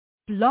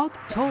Blog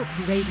Talk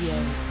Radio.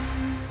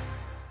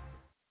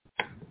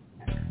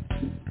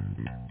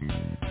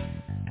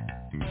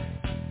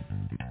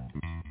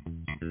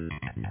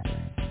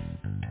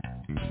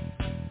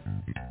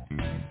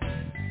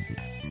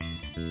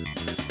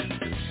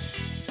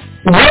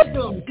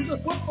 Welcome to the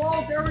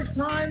Football Garbage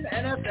Time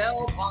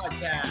NFL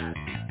podcast,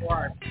 for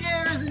our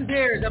Scares and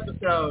Dares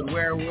episode,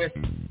 where we review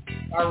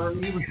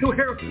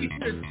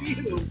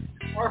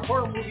our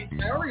horror movies.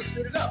 I already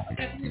screwed it up. I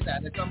can't believe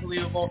that. It's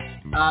unbelievable.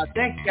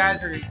 Thanks, guys,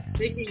 for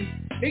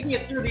making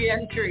it through the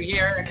entry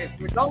here.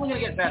 It's only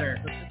going to get better.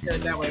 Let's just get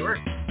it that way. We're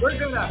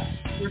going to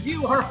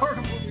review our horror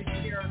movies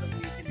here in the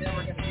week, and then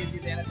we're going to give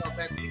you the NFL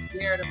bets we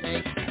dare to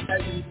make,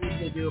 as we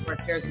usually do for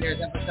our Scares and Dares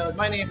episode.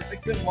 My name is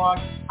Victor Long.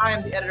 I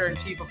am the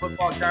editor-in-chief of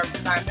Football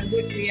Garbage Time, and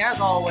with me, as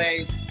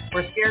always,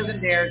 for Scares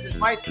and Dares is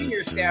my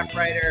senior staff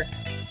writer,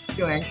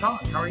 Joanne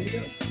Collins. How are you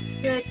doing?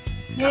 Good.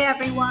 Hey,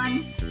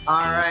 everyone.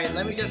 All right,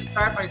 let me just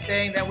start by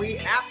saying that we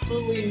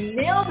absolutely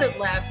nailed it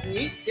last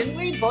week, didn't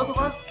we? Both of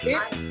us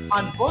hit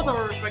on both of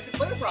our respective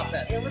player prop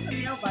bets. It was a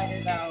nail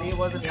biter, though. It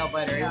was a nail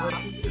biter. No.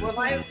 It was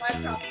my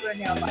props were a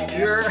nail biter.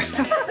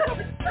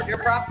 Your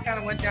props kind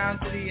of went down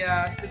to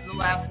the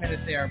last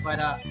minute there, but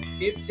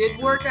it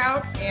did work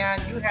out,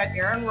 and you had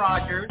Aaron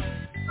Rodgers.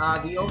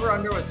 The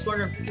over-under was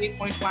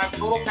 258.5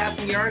 total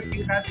passing yards.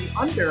 You had the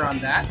under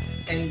on that,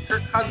 and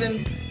Kirk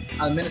Cousins,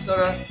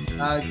 Minnesota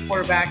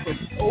quarterback, was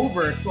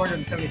over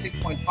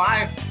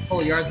 276.5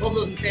 total yards. Both of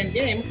those in the same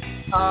game.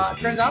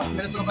 Turns out the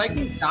Minnesota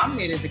Vikings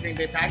dominated the Green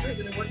Bay Packers,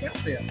 and it worked out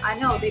for you. I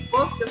know. They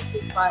both just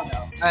did fine,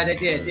 though. They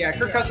did, yeah.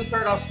 Kirk Cousins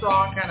started off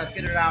strong, kind of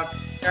figured it out.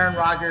 Aaron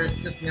Rodgers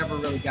just never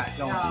really got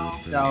going. No.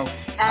 So,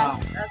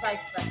 as I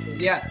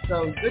expected. Yeah,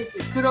 so good.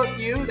 Kudos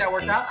to you. That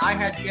worked out. I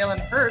had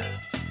Jalen Hurts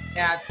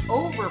at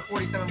over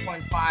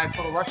 47.5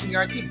 total rushing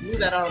yards. He blew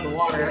that out of the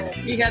water.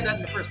 He had that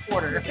in the first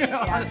quarter,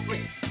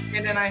 honestly.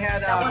 And then I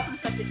had... that wasn't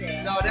such a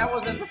dare. No, that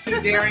wasn't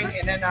too daring.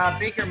 And then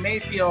Baker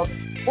Mayfield,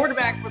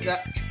 quarterback for the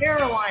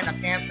Carolina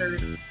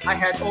Panthers, I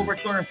had over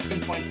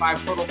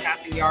 215.5 total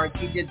passing yards.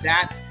 He did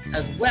that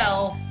as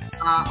well.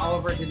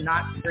 However, did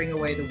not bring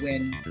away the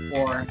win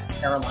for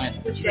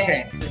Carolina. It's a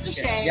shame. It's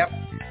a shame. Yep,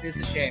 it's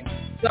a shame.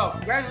 So,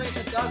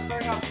 congratulations to us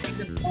starting off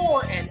season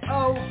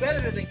 4-0.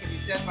 Better than can be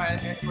said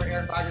for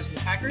Aaron Rodgers and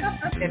the Packers,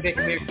 and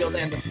Baker Mayfield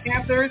and the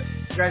Panthers.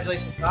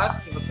 Congratulations to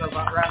us. Give us a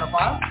round of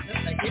applause.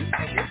 Thank you.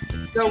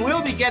 So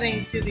we'll be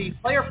getting to the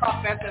player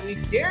prop bets that we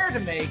dare to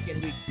make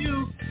in week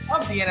 2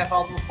 of the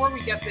NFL. Before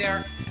we get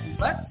there,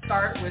 let's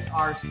start with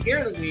our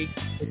Scare of the Week,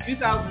 the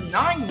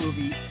 2009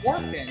 movie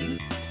Orphan.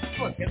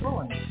 So let's get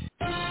rolling.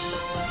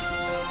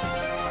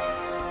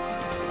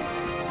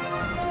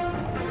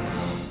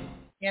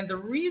 And the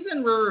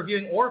reason we're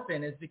reviewing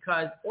Orphan is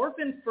because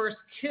Orphan First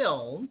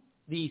Kill,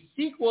 the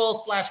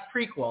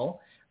sequel/prequel,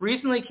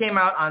 recently came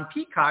out on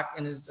Peacock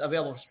and is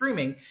available for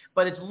streaming,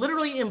 but it's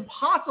literally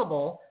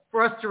impossible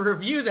for us to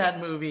review that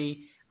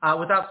movie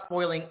without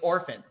spoiling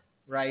Orphan,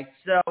 right?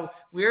 So what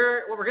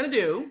we're going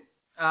to do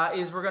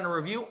is we're going to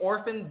review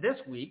Orphan this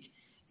week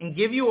and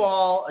give you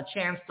all a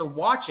chance to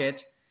watch it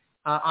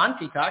on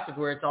Peacock,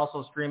 where it's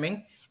also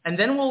streaming, and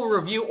then we'll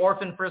review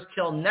Orphan First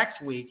Kill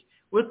next week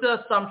with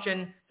the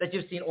assumption that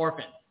you've seen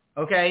Orphan,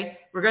 okay?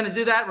 We're going to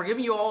do that. We're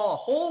giving you all a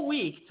whole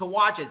week to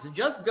watch it, so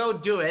just go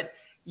do it.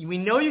 We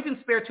know you can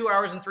spare 2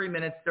 hours and 3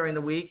 minutes during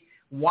the week.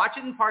 Watch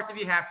it in parts if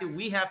you have to.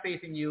 We have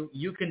faith in you.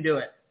 You can do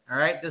it, all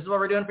right? This is what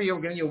we're doing for you.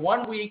 We're giving you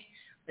 1 week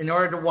in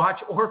order to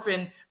watch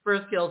Orphan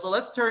First Kill. So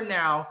let's turn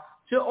now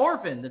to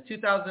Orphan, the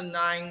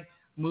 2009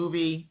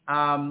 movie,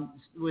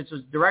 which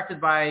was directed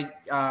by,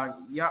 I'm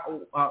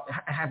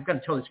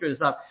going to totally screw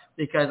this up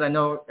because I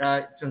know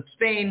it's from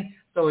Spain,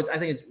 so I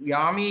think it's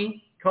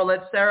Yami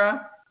Colette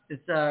Serra.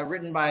 It's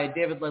written by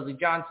David Leslie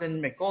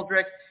Johnson,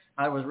 McGoldrick.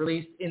 It was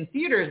released in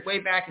theaters way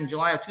back in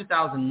July of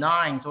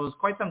 2009, so it was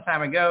quite some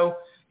time ago.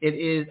 It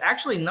is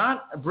actually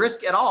not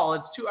brisk at all.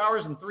 It's 2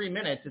 hours and 3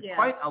 minutes. It's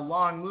quite a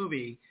long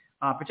movie,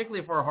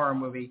 particularly for a horror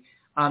movie.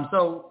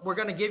 So we're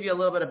going to give you a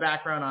little bit of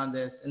background on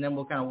this, and then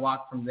we'll kind of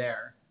walk from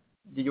there.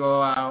 Did you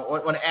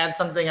want to add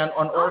something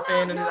on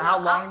Orphan and how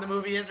long the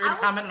movie is, or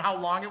comment on how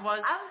long it was?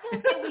 I was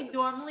going to say we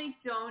normally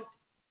don't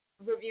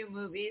review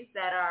movies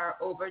that are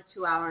over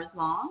 2 hours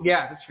long.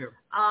 Yeah, that's true.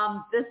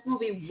 This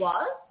movie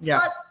was,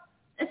 but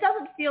it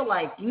doesn't feel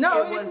like it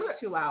was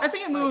 2 hours. I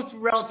think it moved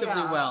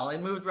relatively well. It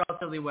moved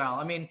relatively well.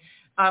 I mean,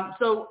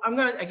 so I'm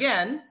going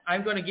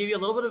to give you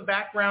a little bit of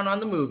background on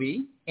the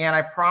movie, and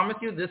I promise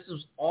you this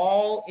is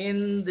all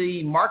in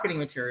the marketing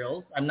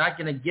materials. I'm not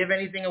going to give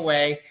anything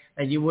away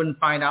that you wouldn't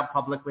find out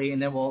publicly,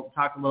 and then we'll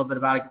talk a little bit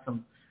about it,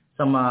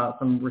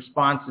 some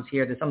responses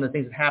here to some of the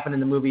things that happened in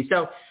the movie.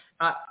 So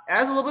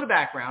as a little bit of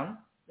background,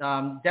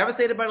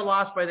 devastated by the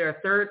loss by their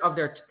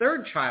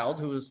third child,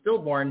 who was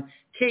stillborn,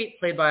 Kate,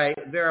 played by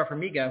Vera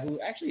Farmiga,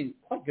 who actually is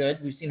quite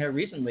good. We've seen her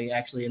recently,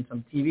 actually, in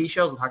some TV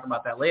shows. We'll talk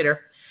about that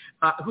later.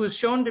 Who is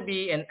shown to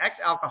be an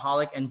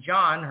ex-alcoholic, and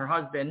John, her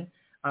husband,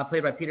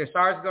 played by Peter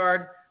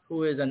Sarsgaard,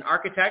 who is an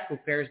architect who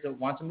appears to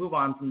want to move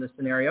on from this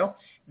scenario.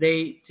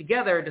 They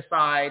together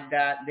decide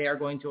that they are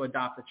going to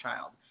adopt a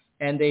child.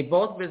 And they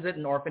both visit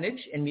an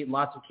orphanage and meet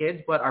lots of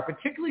kids, but are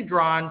particularly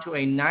drawn to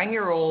a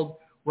 9-year-old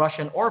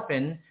Russian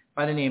orphan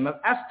by the name of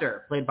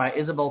Esther, played by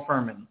Isabel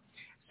Furman.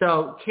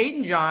 So Kate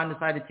and John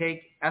decide to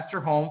take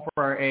Esther home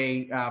for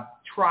a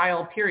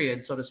trial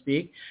period, so to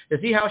speak, to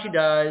see how she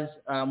does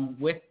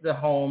with the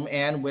home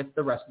and with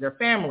the rest of their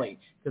family,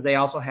 because they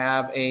also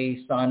have a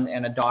son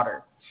and a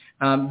daughter.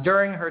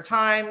 During her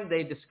time,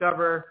 they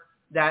discover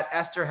that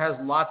Esther has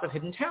lots of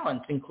hidden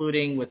talents,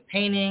 including with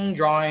painting,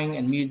 drawing,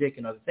 and music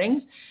and other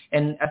things.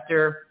 And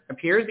Esther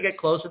appears to get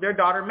close with their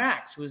daughter,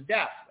 Max, who is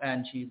deaf,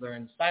 and she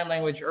learns sign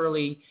language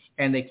early,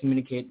 and they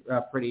communicate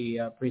pretty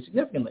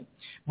significantly.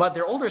 But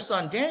their older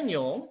son,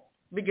 Daniel,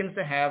 begins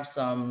to have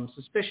some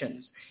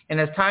suspicions. And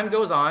as time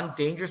goes on,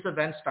 dangerous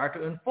events start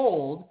to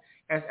unfold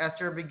as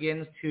Esther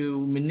begins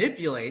to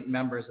manipulate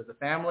members of the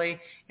family,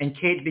 and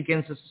Kate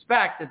begins to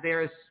suspect that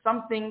there is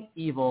something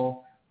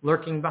evil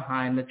lurking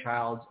behind the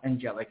child's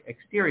angelic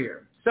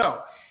exterior. So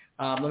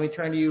let me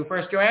turn to you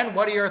first, Joanne.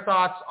 What are your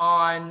thoughts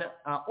on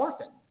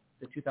Orphan,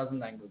 the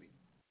 2009 movie?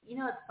 You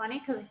know, it's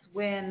funny because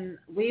when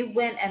we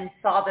went and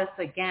saw this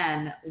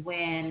again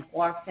when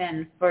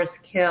Orphan First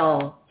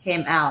Kill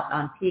came out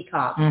on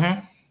Peacock,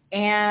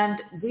 and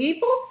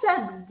we both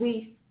said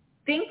we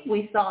think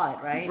we saw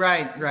it, right?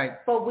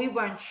 Right. But we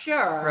weren't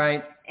sure.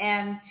 Right.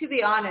 And to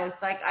be honest,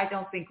 I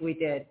don't think we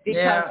did.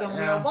 Because when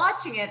we were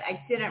watching it, I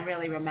didn't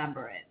really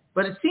remember it.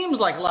 But it seems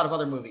like a lot of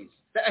other movies.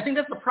 I think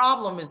that's the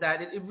problem, is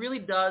that it really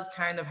does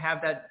kind of have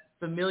that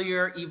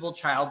familiar evil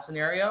child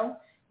scenario,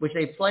 which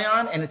they play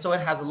on, and so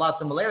it has a lot of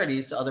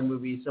similarities to other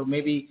movies. So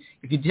maybe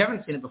if you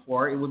haven't seen it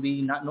before, it would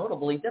be not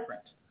notably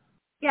different.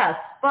 Yes,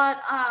 but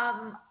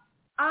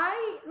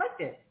I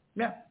liked it.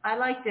 Yeah. I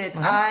liked it.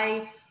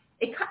 Okay.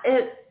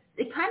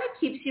 It kind of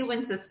keeps you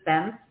in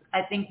suspense,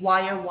 I think,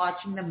 while you're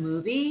watching the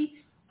movie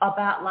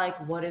about, like,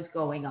 what is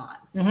going on.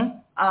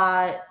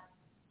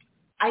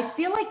 I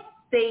feel like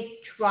they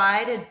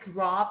try to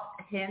drop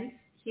hints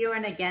here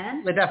and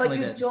again, they definitely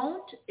but you did.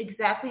 don't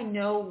exactly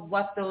know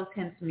what those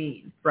hints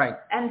mean. Right.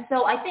 And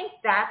so I think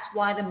that's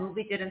why the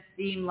movie didn't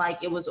seem like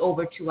it was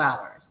over 2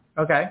 hours.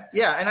 Okay.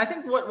 Yeah, and I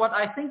think what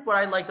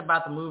I liked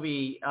about the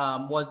movie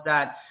was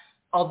that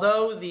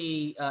although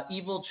the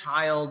evil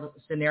child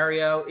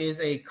scenario is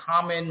a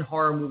common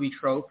horror movie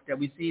trope that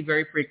we see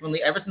very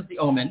frequently ever since The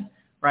Omen,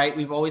 right?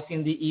 We've always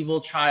seen the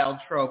evil child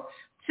trope.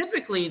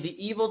 Typically, the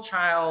evil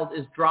child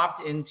is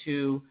dropped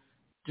into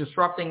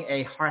disrupting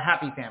a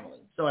happy family.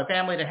 So a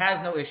family that has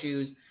no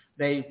issues,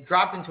 they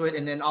drop into it,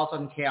 and then all of a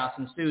sudden chaos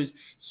ensues.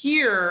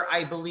 Here,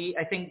 I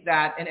think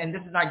that, and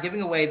this is not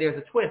giving away, there's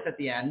a twist at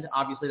the end,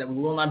 obviously, that we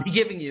will not be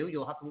giving you.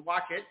 You'll have to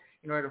watch it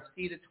in order to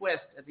see the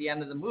twist at the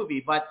end of the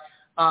movie. But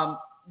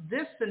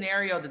this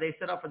scenario that they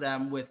set up for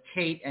them with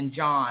Kate and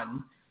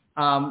John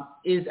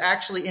is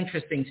actually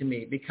interesting to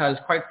me because,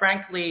 quite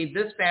frankly,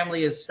 this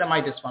family is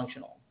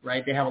semi-dysfunctional,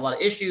 right? They have a lot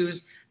of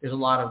issues. There's a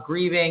lot of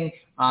grieving.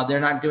 They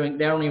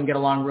don't even get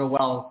along real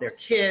well with their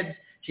kids.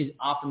 She's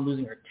often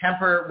losing her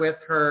temper with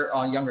her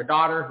younger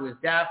daughter who is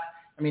deaf.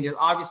 I mean, there's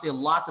obviously a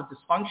lot of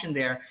dysfunction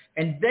there.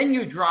 And then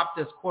you drop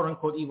this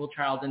quote-unquote evil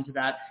child into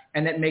that,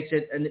 and that makes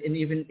it an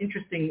even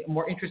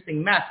more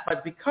interesting mess.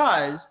 But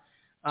because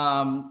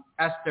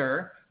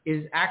Esther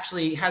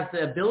has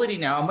the ability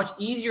now, a much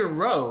easier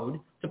road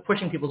to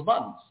pushing people's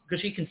buttons,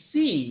 because she can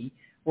see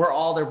where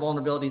all their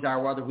vulnerabilities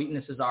are, where their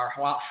weaknesses are,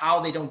 how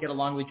they don't get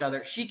along with each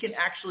other. She can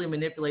actually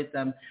manipulate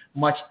them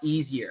much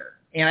easier.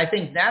 And I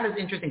think that is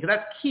interesting because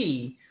that's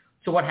key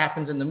to what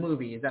happens in the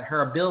movie, is that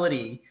her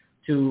ability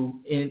to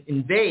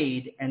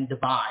invade and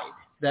divide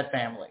that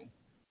family.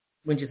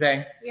 Wouldn't you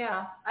say?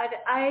 Yeah,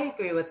 I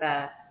agree with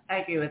that.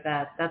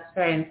 That's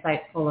very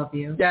insightful of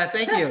you. Yeah,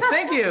 thank you.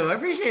 Thank you. I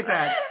appreciate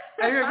that.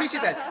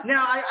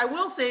 Now, I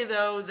will say,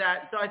 though,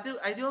 that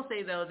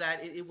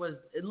it was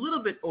a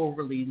little bit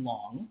overly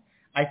long.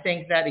 I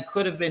think that it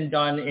could have been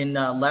done in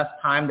less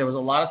time. There was a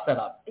lot of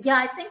setup. Yeah,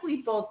 I think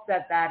we both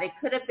said that. It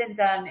could have been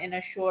done in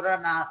a shorter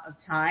amount of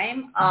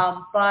time.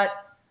 But,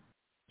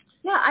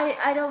 yeah,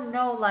 I don't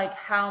know, like,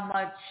 how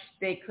much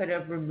they could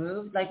have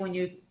removed. Like, when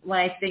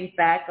I think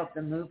back of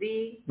the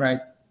movie. Right.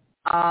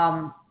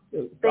 All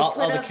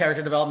the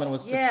character development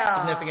was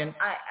significant.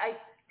 I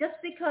just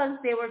because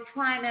they were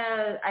trying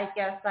to, I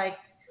guess, like,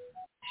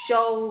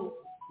 show...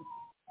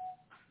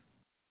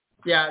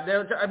 Yeah, they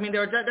were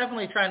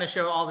definitely trying to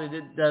show all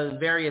the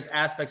various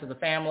aspects of the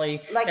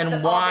family, like,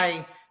 and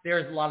why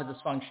there's a lot of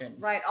dysfunction.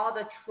 Right, all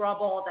the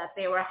trouble that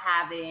they were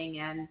having,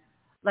 and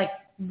like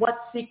what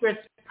secrets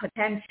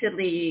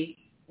potentially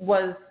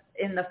was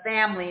in the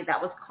family that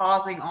was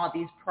causing all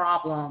these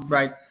problems.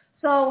 Right.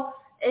 So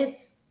it's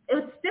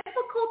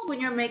difficult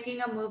when you're making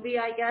a movie,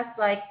 I guess.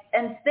 Like,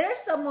 and there's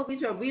some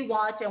movies where we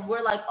watch and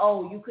we're like,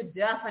 oh, you could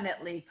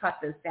definitely cut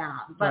this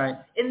down.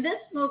 But in this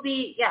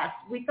movie, yes,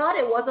 we thought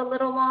it was a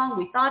little long.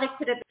 We thought it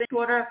could have been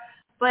shorter.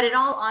 But in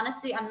all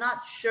honesty, I'm not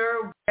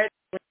sure where they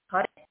would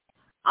cut it.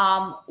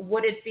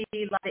 Would it be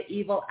like the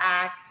evil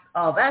acts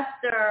of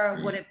Esther?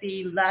 Would it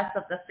be less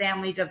of the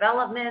family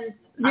development?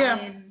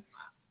 Yeah.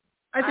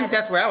 I think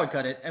that's where I would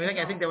cut it.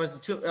 I think there was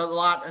a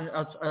lot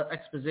of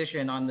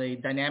exposition on the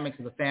dynamics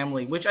of the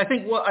family, which I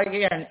think,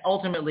 again,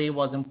 ultimately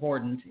was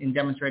important in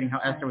demonstrating how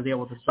Esther was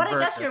able to subvert. But I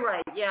guess you're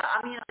right. Yeah,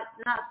 I mean,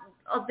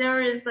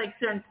 there is like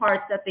certain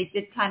parts that they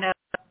did kind of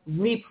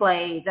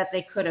replay that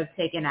they could have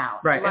taken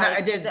out. Right, like and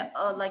I did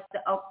like the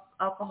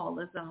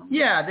alcoholism.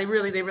 Yeah, they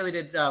really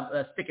did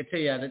stick it to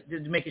you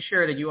to make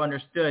sure that you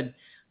understood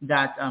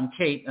that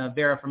Kate,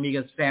 Vera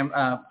Farmiga's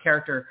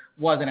character,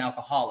 was an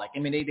alcoholic. I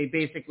mean, they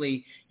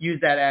basically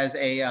used that as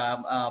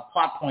a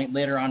plot point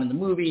later on in the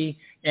movie,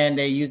 and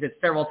they used it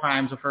several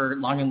times of her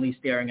longingly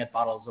staring at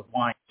bottles of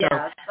wine. So,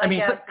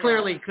 yeah,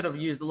 clearly could have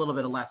used a little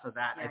bit less of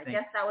that, I think. I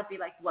guess that would be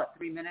like,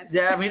 3 minutes?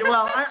 Yeah, I mean,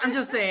 well, I'm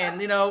just saying,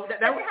 that you have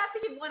to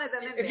keep one of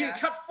them in if you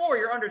cut 4,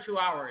 you're under 2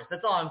 hours.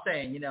 That's all I'm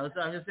saying,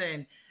 so I'm just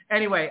saying.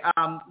 Anyway,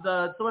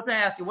 so let's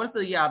ask you, what's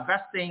the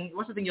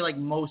the thing you like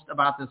most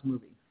about this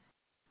movie?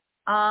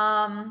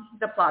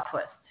 The plot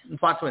twist. The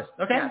plot twist.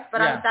 Okay. Yes, but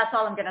that's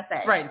all I'm going to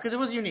say. Right, because it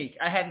was unique.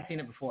 I hadn't seen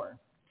it before.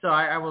 So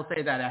I will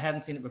say that. I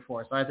hadn't seen it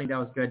before, so I think that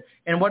was good.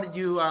 And what did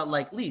you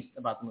like least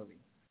about the movie?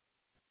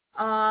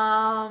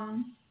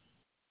 I'm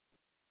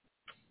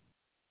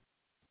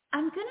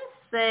going to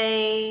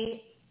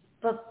say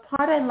the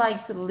part I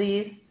liked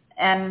least,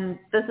 and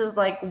this is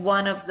like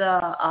one of the,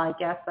 I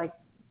guess, like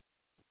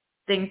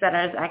things that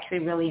is actually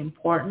really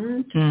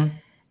important,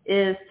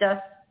 is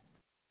just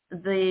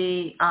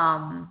the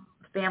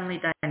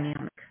family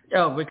dynamic.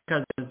 Oh,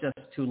 because it was just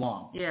too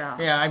long. Yeah.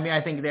 Yeah, I mean,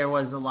 I think there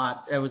was a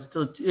lot. They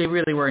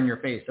really were in your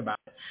face about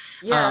it.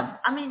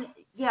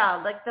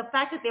 Yeah, like the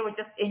fact that they were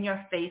just in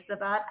your face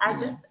about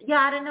it,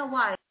 I don't know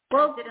why.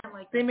 Well,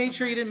 they made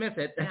sure you didn't miss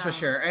it, that's for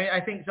sure. I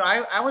think so.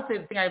 I would say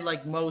the thing I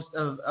liked most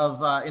of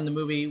in the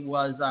movie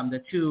was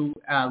the two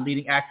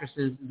leading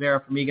actresses, Vera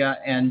Farmiga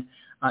and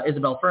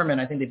Isabel Fuhrman.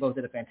 I think they both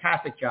did a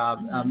fantastic job.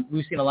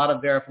 We've seen a lot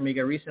of Vera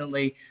Farmiga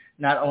recently,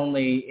 not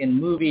only in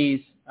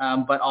movies,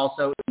 but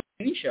also in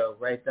the TV show,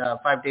 right?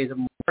 5 Days of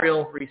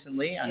Memorial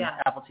recently on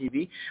Apple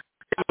TV.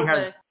 She has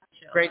a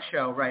great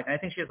show, right? And I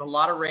think she has a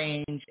lot of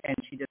range, and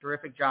she did a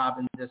terrific job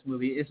in this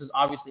movie. This is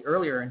obviously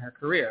earlier in her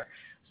career.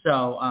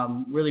 So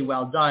really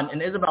well done.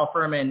 And Isabel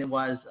Fuhrman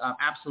was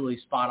absolutely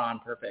spot on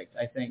perfect,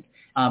 I think.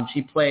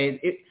 She played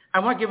it. I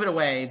won't give it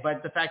away,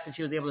 but the fact that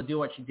she was able to do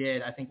what she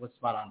did, I think, was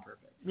spot on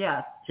perfect.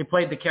 Yes. She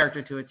played the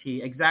character to a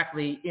T,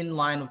 exactly in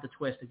line with the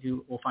twist that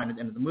you will find at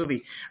the end of the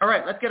movie. All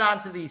right, let's get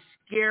on to the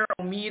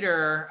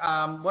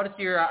Scarometer. What is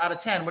your, out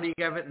of 10, what do you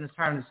give it in this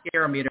time, the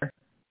Scarometer?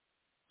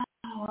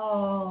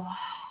 Oh,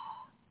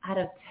 out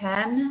of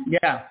 10?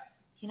 Yeah.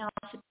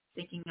 I should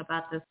be thinking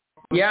about this.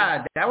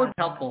 Yeah, that would be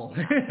helpful.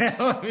 I'm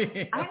going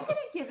to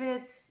give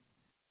it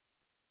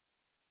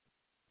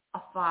a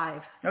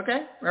 5.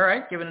 Okay, all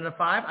right, giving it a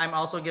 5. I'm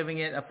also giving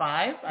it a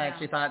 5. I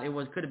actually thought it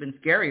could have been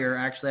scarier,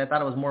 actually. I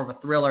thought it was more of a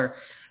thriller.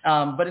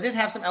 But it did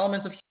have some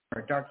elements of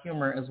humor, dark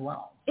humor as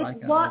well. So that's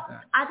why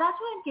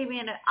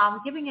I'm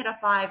giving it a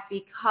 5,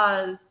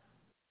 because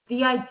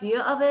the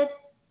idea of it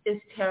is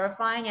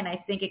terrifying, and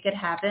I think it could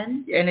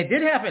happen. And it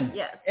did happen.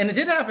 Yes. And it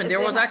did happen. There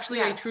was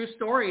actually a true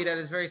story that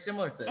is very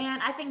similar to this.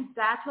 And I think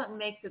that's what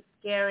makes it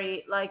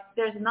scary. Like,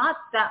 there's not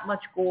that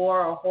much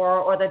gore or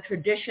horror or the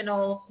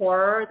traditional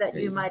horror that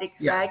you might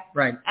expect. Yeah,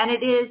 right. And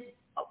it is,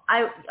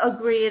 I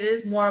agree, it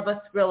is more of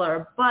a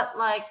thriller. But,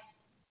 like,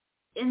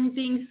 in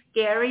being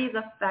scary,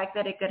 the fact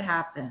that it could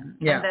happen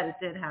and that it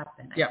did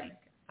happen, I think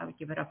I would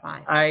give it a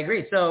 5. I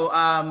agree. So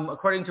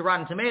according to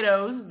Rotten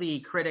Tomatoes, the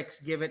critics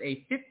give it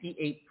a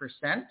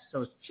 58%,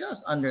 so it's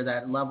just under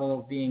that level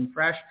of being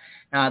fresh.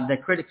 The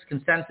critics'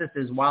 consensus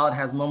is, while it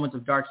has moments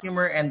of dark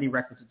humor and the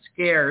requisite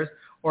scares,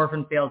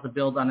 Orphan fails to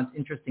build on its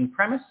interesting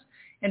premise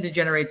and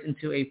degenerates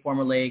into a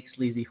formulaic,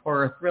 sleazy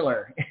horror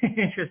thriller.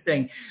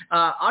 Interesting.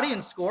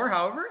 Audience score,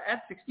 however,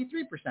 at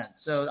 63%.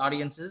 So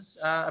audiences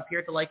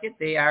appear to like it.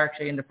 They are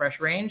actually in the fresh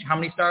range. How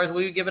many stars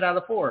will you give it out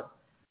of 4?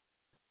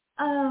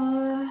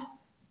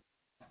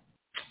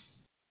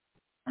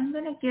 I'm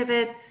going to give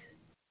it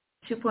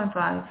 2.5.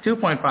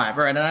 2.5.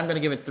 All right, and I'm going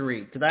to give it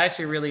 3, because I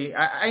actually really,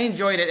 I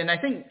enjoyed it, and I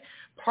think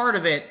part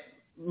of it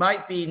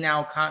might be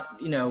now,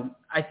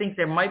 I think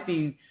there might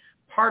be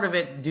part of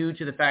it due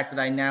to the fact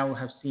that I now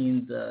have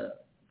seen the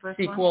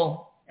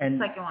sequel and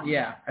second one.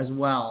 Yeah, as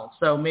well.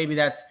 So maybe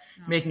that's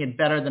making it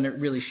better than it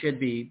really should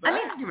be. But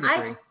I give it a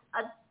 3.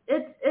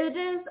 It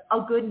is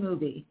a good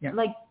movie. Yeah.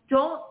 Like,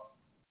 don't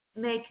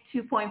make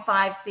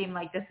 2.5 seem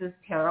like this is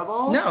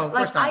terrible. No, of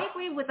course not. I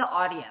agree with the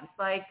audience.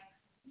 Like,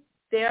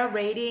 their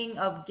rating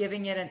of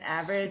giving it an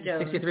average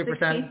of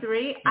 63%.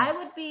 Yeah. I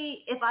would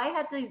be, if I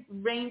had to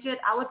range it,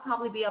 I would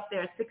probably be up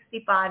there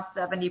 65,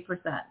 70%.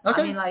 Okay.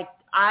 I mean, like,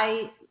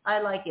 I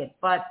like it,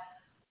 but,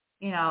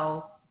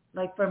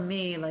 like for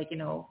me,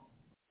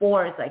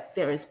 4 is like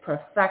there is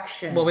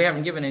perfection. Well, we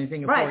haven't given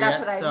anything a 4 yet. Right, that's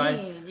what I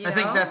mean. I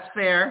think that's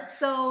fair.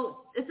 So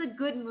it's a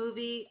good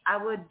movie.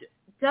 I would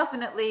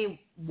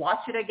definitely watch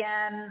it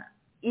again,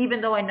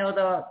 even though I know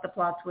the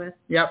plot twist.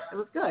 Yep. It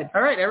was good.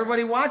 All right,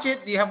 everybody watch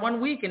it. You have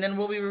 1 week, and then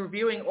we'll be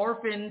reviewing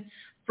Orphan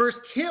First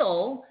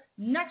Kill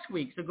next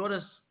week. So go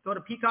to go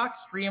to Peacock,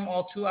 stream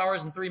all 2 hours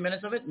and 3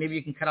 minutes of it. Maybe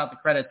you can cut out the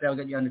credits. That'll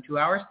get you under 2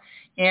 hours.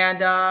 And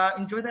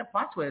enjoy that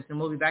plot twist. And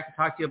we'll be back to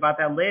talk to you about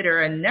that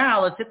later. And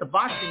now let's hit the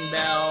boxing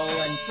bell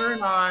and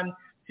turn on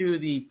to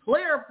the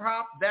player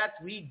prop bets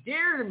we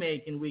dare to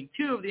make in week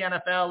 2 of the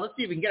NFL. Let's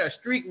see if we can get our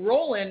streak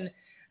rolling.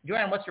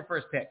 Joanne, what's your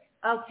first pick?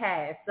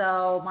 Okay,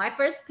 so my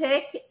first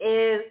pick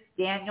is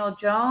Daniel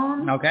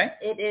Jones. Okay.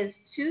 It is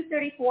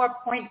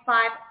 234.5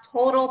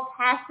 total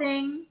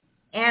passing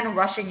and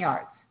rushing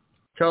yards.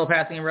 Total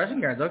passing and rushing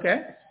yards,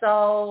 okay.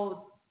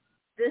 So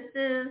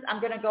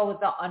I'm going to go with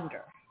the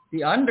under.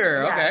 The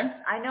under, yes, okay.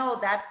 I know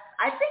that.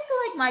 I think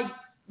like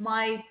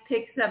my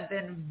picks have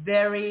been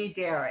very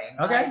daring.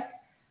 Okay. Like,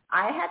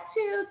 I had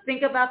to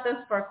think about this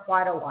for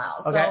quite a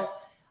while. Okay. So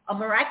a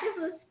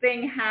miraculous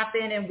thing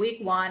happened in week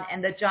 1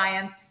 and the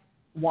Giants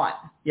won.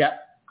 Yep.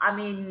 I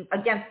mean,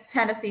 against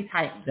Tennessee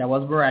Titans. That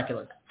was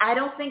miraculous. I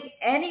don't think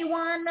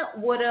anyone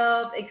would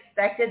have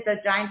expected the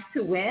Giants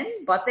to win,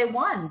 but they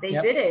won. They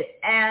did it.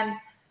 And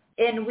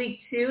in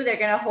week 2, they're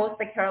going to host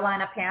the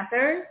Carolina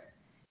Panthers.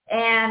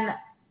 And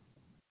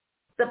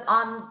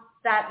on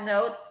that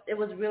note, it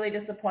was really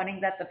disappointing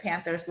that the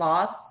Panthers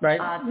lost. Right.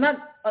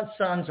 Not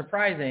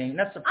unsurprising.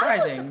 Not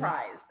surprising.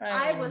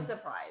 I was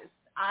surprised.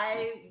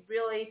 I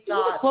really thought it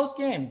was a close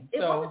game. It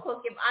was a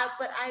close game,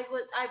 but I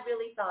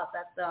really thought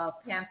that the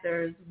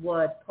Panthers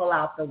would pull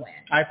out the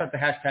win. I thought the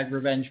hashtag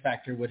revenge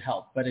factor would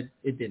help, but it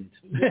didn't.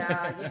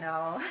 Yeah,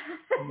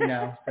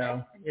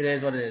 so it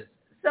is what it is.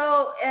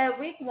 So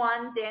week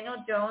 1,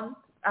 Daniel Jones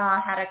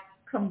had a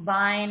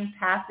combined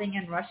passing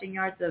and rushing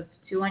yards of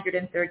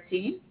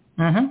 213,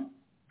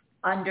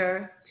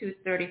 under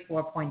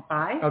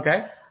 234.5.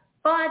 Okay.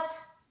 But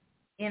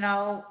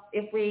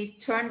if we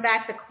turn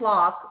back the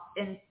clock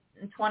in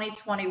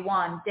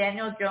 2021,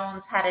 Daniel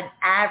Jones had an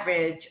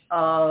average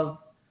of,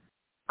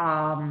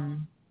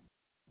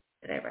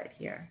 did I write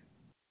here?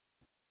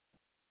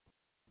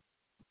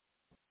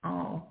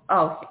 I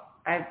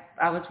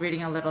was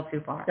reading a little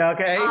too far.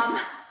 Okay.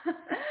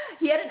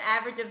 He had an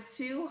average of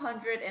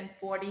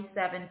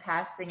 247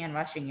 passing and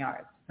rushing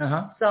yards.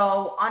 Uh-huh.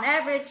 So on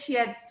average, he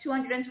had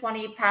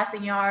 220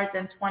 passing yards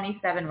and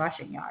 27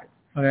 rushing yards.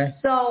 Okay.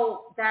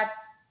 So that's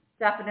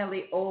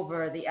definitely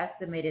over the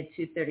estimated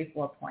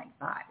 234.5.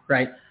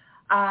 Right.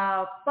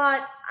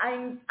 But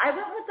I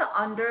went with the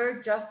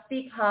under just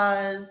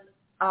because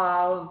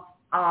of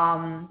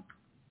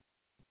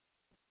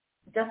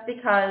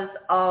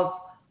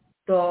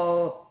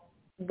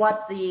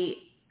what the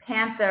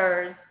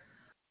Panthers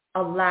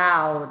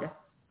allowed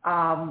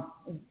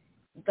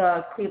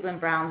the Cleveland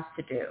Browns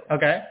to do.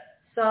 Okay.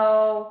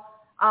 So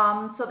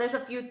there's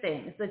a few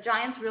things. The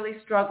Giants really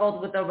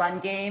struggled with the run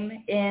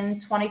game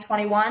in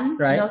 2021.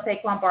 Right.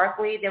 Saquon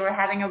Barkley, they were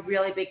having a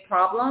really big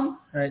problem.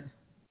 Right.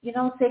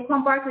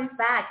 Saquon Barkley's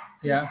back.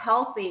 He's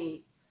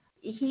healthy.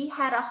 He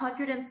had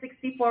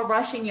 164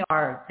 rushing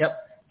yards. Yep.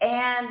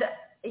 And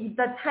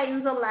the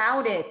Titans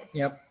allowed it.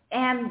 Yep.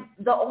 And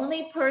the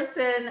only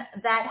person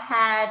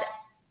that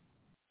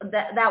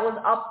was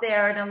up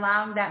there and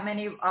allowing that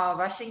many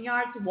rushing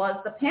yards was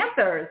the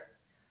Panthers.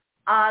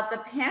 The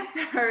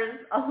Panthers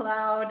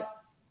allowed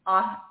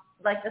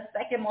the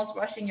second most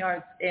rushing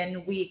yards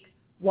in week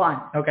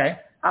 1. Okay.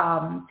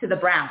 To the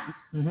Browns.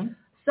 Mm-hmm.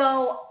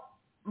 So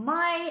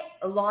my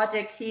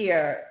logic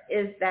here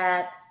is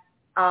that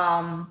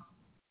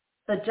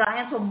the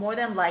Giants will more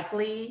than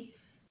likely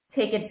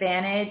take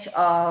advantage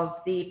of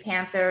the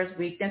Panthers'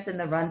 weakness in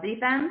the run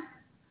defense,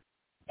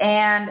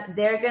 and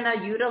they're going to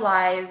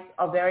utilize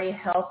a very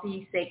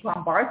healthy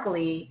Saquon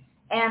Barkley.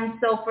 And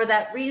so for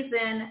that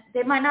reason,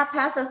 they might not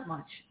pass as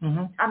much.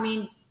 Mm-hmm. I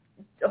mean,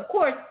 of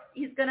course,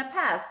 he's going to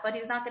pass, but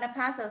he's not going to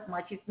pass as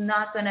much. He's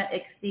not going to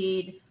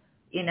exceed,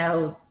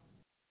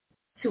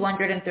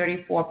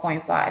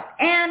 234.5.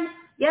 And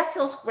yes,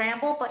 he'll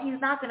scramble, but he's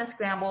not going to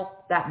scramble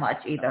that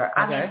much either.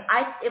 Okay.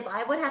 I mean, if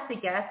I would have to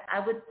guess, I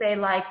would say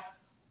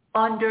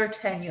under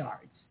 10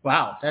 yards.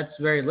 Wow, that's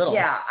very little.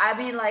 Yeah, I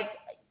mean,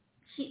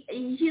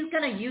 he's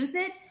going to use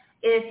it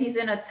if he's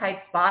in a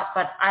tight spot,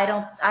 but I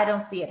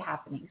don't see it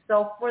happening.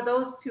 So for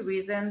those two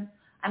reasons,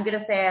 I'm going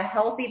to say a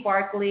healthy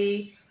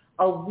Barkley,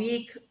 a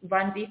weak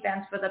run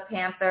defense for the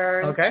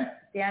Panthers. Okay.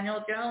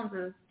 Daniel Jones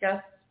is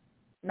just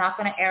not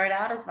going to air it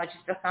out as much.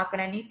 He's just not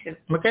going to need to.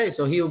 Okay,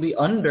 so he will be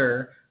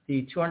under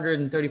the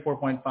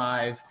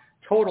 234.5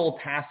 total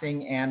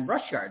passing and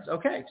rush yards.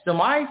 Okay, so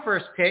my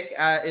first pick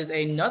is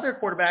another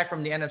quarterback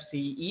from the NFC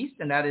East,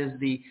 and that is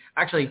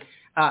I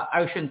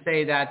shouldn't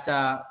say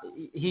that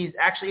he's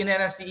actually in the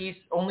NFC East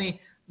only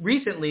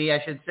recently,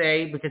 I should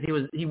say, because he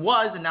was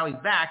and now he's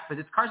back, but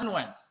it's Carson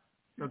Wentz.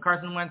 So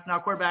Carson Wentz now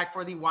quarterback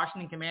for the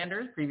Washington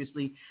Commanders,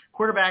 previously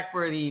quarterback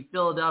for the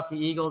Philadelphia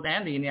Eagles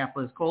and the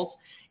Indianapolis Colts.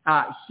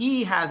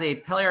 He has a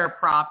player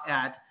prop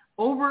at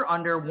over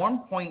under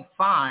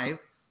 1.5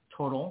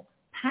 total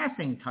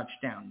passing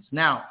touchdowns.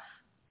 Now,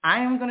 I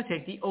am going to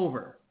take the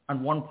over. on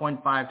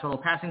 1.5 total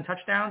passing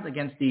touchdowns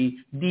against the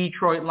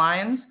Detroit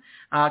Lions.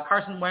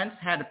 Carson Wentz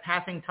had a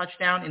passing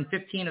touchdown in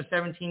 15 of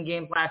 17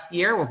 games last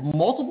year with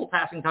multiple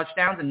passing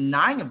touchdowns in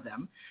 9 of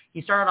them.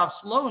 He started off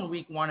slow in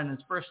week 1 in his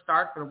first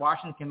start for the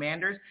Washington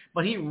Commanders,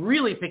 but he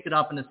really picked it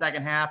up in the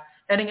second half,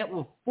 ending it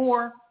with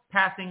 4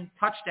 passing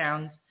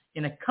touchdowns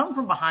in a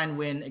come-from-behind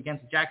win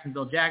against the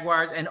Jacksonville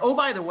Jaguars. And, oh,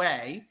 by the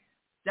way,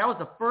 that was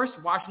the first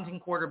Washington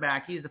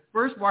quarterback. He's the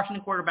first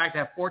Washington quarterback to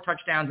have 4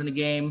 touchdowns in a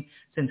game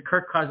since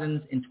Kirk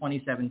Cousins in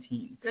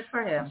 2017. Good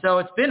for him. So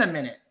it's been a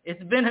minute.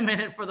 It's been a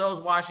minute for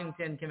those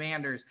Washington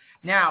Commanders.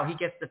 Now he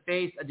gets to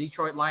face a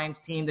Detroit Lions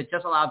team that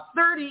just allowed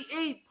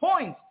 38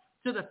 points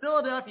to the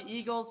Philadelphia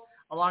Eagles,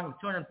 along with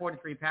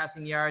 243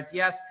 passing yards.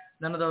 Yes,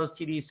 none of those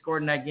TDs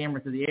scored in that game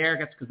were through the air.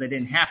 That's because they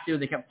didn't have to.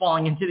 They kept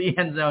falling into the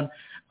end zone.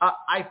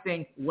 I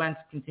think Wentz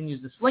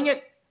continues to sling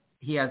it.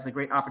 He has the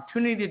great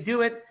opportunity to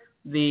do it.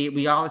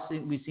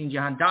 We've seen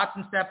Jahan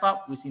Dotson step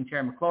up. We've seen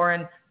Terry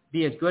McLaurin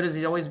be as good as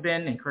he's always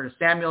been, and Curtis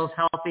Samuel's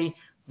healthy.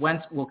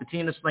 Wentz will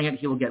continue to sling it.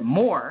 He will get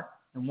more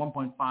than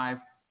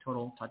 1.5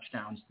 total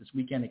touchdowns this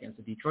weekend against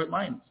the Detroit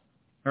Lions.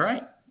 All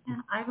right. Yeah,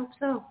 I hope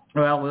so.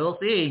 Well, we'll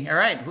see. All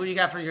right. Who do you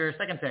got for your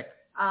second pick?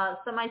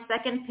 So my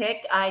second pick,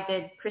 I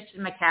did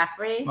Christian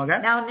McCaffrey.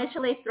 Okay. Now,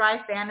 initially,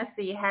 Thrive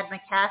Fantasy had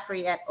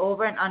McCaffrey at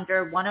over and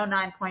under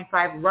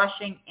 109.5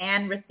 rushing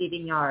and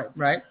receiving yards.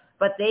 Right.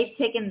 But they've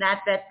taken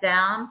that bet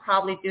down,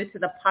 probably due to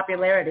the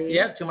popularity.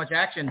 Yeah, too much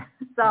action.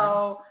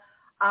 So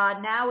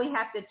now we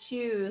have to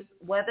choose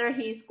whether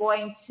he's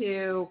going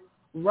to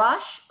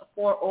rush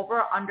for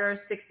over or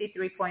under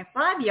 63.5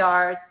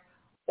 yards,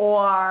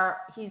 or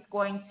he's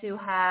going to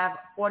have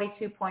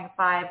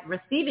 42.5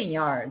 receiving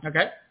yards.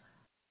 Okay.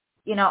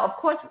 You know, of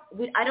course,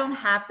 I don't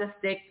have to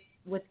stick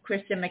with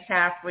Christian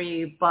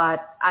McCaffrey,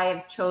 but I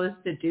have chose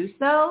to do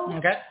so.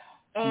 Okay.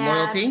 And,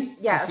 loyalty.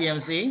 Yes.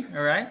 CMC.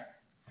 All right.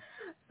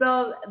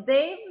 So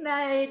they've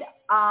made,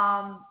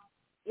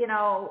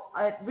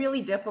 it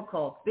really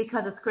difficult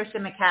because it's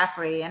Christian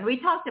McCaffrey. And we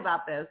talked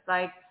about this.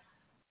 Like,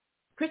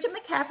 Christian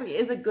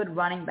McCaffrey is a good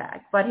running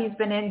back, but he's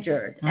been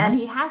injured. Mm-hmm. And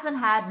he hasn't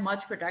had much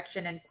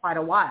production in quite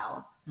a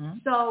while. Mm-hmm.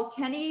 So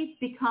can he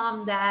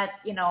become that,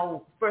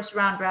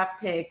 first-round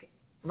draft pick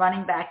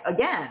running back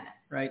again?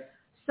 Right.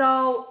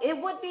 So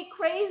it would be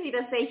crazy to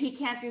say he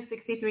can't do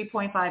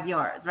 63.5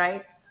 yards,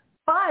 right?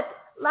 But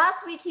last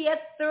week he had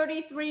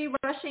 33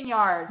 rushing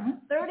yards.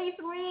 Mm-hmm.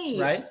 33.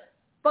 Right.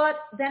 But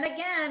then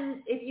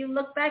again, if you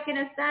look back in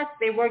his stats,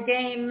 there were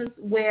games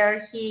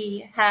where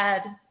he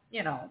had,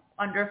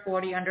 under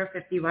 40, under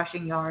 50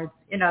 rushing yards.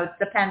 It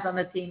depends on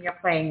the team you're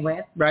playing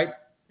with. Right.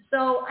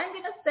 So I'm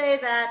going to say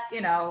that,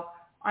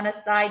 on a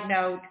side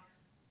note,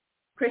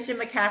 Christian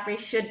McCaffrey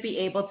should be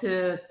able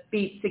to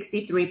beat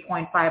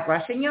 63.5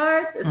 rushing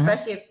yards,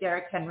 especially if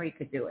Derrick Henry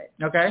could do it.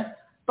 Okay.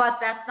 But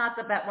that's not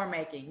the bet we're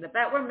making. The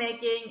bet we're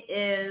making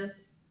is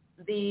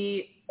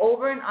the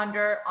over and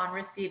under on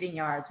receiving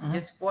yards,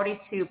 which is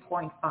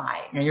 42.5.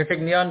 And you're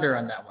taking the under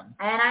on that one.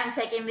 And I'm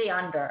taking the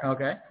under.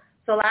 Okay.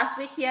 So last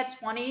week he had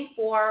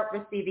 24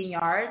 receiving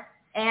yards.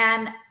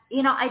 And,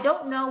 I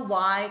don't know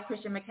why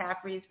Christian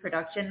McCaffrey's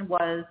production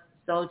was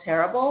so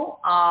terrible.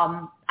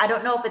 I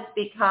don't know if it's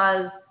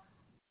because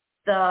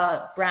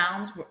the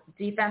Browns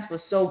defense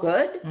was so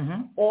good,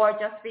 or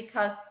just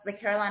because the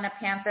Carolina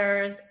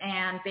Panthers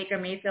and Baker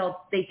Mayfield,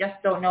 they just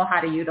don't know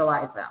how to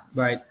utilize them.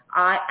 Right.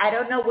 I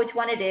don't know which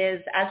one it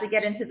is. As we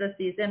get into the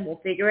season, we'll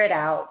figure it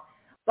out.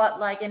 But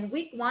like in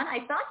week 1, I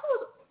thought he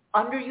was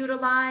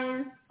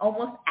underutilized,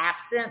 almost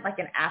absent, like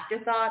an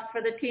afterthought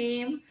for the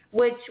team,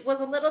 which was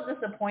a little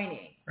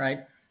disappointing.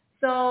 Right.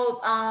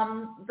 So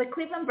the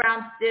Cleveland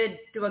Browns did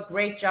do a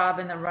great job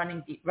in the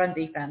run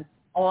defense,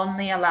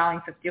 only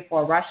allowing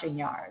 54 rushing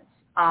yards.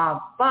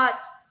 But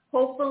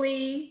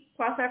hopefully,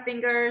 cross our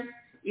fingers,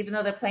 even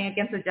though they're playing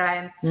against the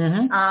Giants,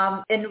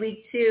 in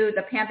week 2,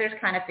 the Panthers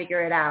kind of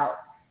figure it out.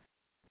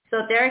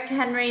 So Derrick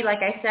Henry, like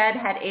I said,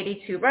 had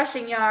 82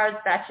 rushing yards.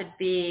 That should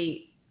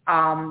be,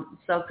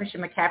 so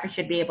Christian McCaffrey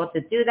should be able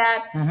to do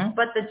that.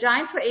 But the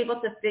Giants were able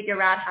to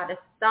figure out how to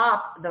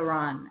stop the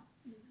run.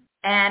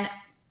 And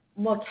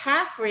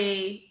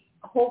McCaffrey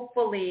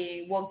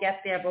hopefully will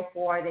get there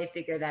before they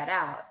figure that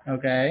out.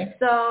 Okay.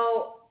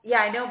 So, yeah,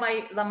 I know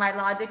my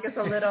logic is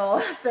a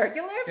little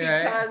circular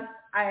because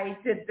I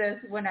did this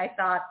when I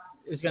thought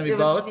it was going to be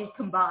both. Would be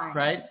combined.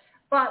 Right.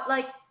 But,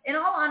 in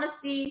all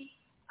honesty,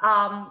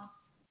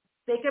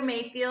 Baker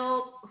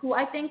Mayfield, who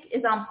I think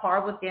is on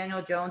par with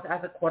Daniel Jones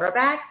as a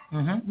quarterback,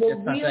 will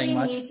really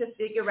need to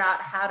figure out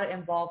how to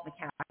involve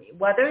McCaffrey.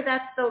 Whether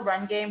that's the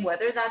run game,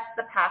 whether that's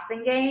the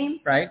passing game,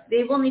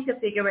 they will need to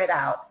figure it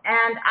out.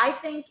 And I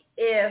think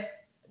if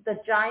the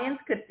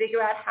Giants could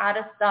figure out how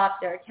to stop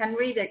Derrick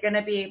Henry, they're going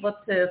to be able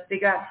to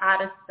figure out how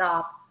to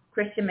stop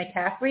Christian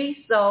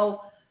McCaffrey.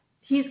 So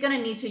he's going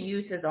to need to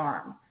use his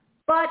arm.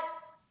 But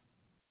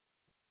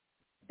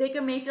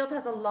Baker Mayfield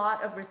has a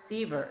lot of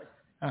receivers.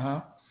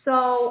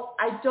 So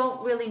I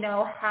don't really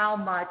know how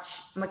much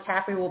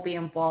McCaffrey will be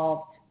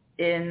involved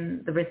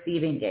in the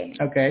receiving game.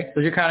 Okay.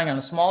 So you're counting on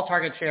a small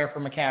target share for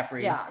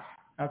McCaffrey. Yeah.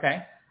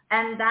 Okay.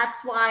 And that's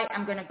why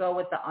I'm going to go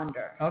with the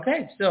under.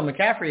 Okay, so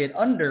McCaffrey at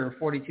under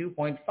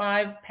 42.5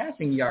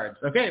 passing yards.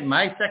 Okay,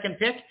 my second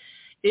pick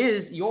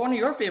is one of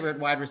your favorite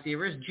wide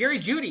receivers, Jerry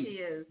Jeudy. He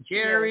is.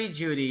 Jerry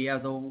Jeudy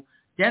of the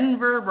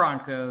Denver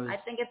Broncos. I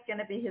think it's going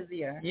to be his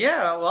year.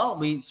 Yeah, well,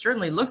 we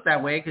certainly look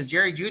that way because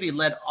Jerry Jeudy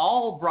led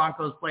all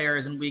Broncos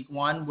players in week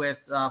 1 with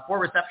 4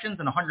 receptions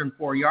and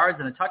 104 yards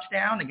and a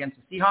touchdown against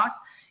the Seahawks.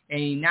 And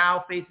he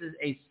now faces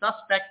a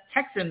suspect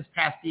Texans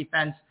pass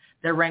defense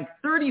that ranked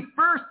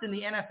 31st in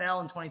the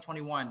NFL in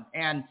 2021.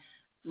 And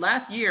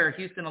last year,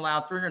 Houston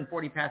allowed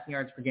 340 passing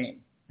yards per game.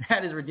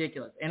 That is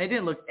ridiculous. And it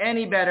didn't look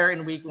any better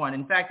in week 1.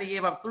 In fact, they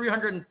gave up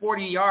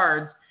 340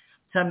 yards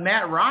to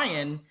Matt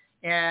Ryan,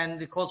 and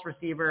the Colts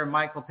receiver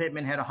Michael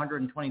Pittman had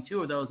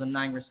 122 of those and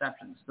 9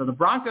 receptions. So the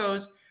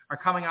Broncos are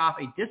coming off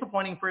a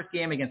disappointing first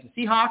game against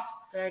the Seahawks,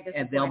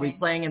 and they'll be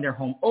playing in their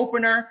home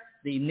opener.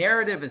 The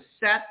narrative is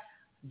set.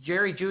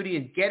 Jerry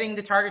Jeudy is getting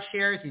the target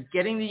shares. He's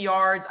getting the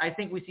yards. I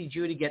think we see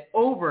Jeudy get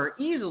over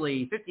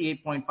easily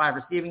 58.5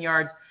 receiving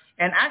yards.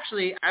 And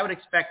actually, I would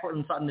expect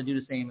Courtland Sutton to do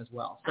the same as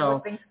well.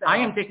 So I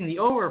am taking the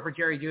over for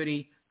Jerry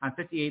Jeudy on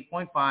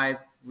 58.5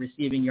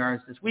 receiving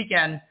yards this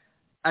weekend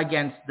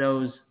against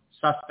those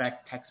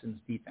suspect Texans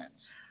defense.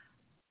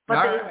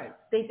 But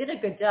they did a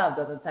good job,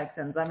 though, the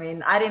Texans. I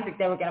mean, I didn't think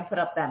they were going to put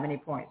up that many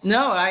points.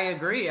 No, I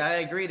agree.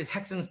 The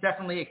Texans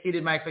definitely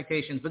exceeded my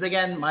expectations. But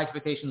again, my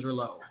expectations were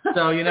low.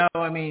 So,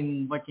 I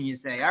mean, what can you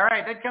say? All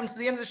right, that comes to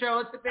the end of the show.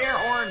 Let's hit the air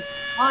horn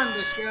on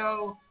the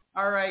show.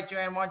 All right,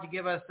 Joanne, why don't you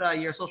give us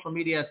your social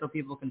media so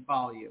people can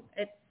follow you?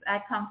 It's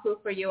at Kung Fu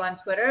For You on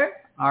Twitter.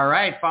 All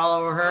right,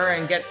 follow her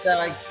and give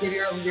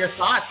your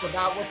thoughts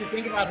about what you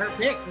think about her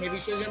pick. Maybe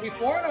she's going to be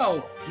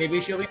 4-0.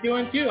 Maybe she'll be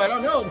 2-2. I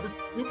don't know. It's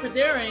super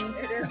daring.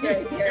 It is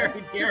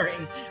very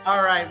daring.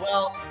 All right,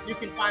 well, you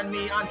can find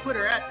me on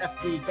Twitter at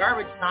FD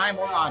Garbage Time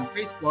or on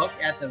Facebook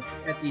at the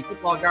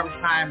Football Garbage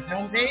Time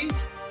homepage.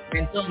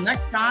 Until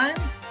next time,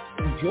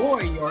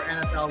 enjoy your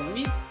NFL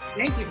week.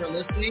 Thank you for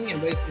listening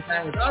and wasting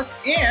time with us.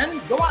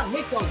 And go out and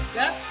make those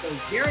bets, those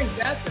daring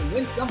bets, and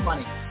win some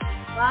money.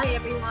 Bye,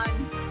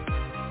 everyone.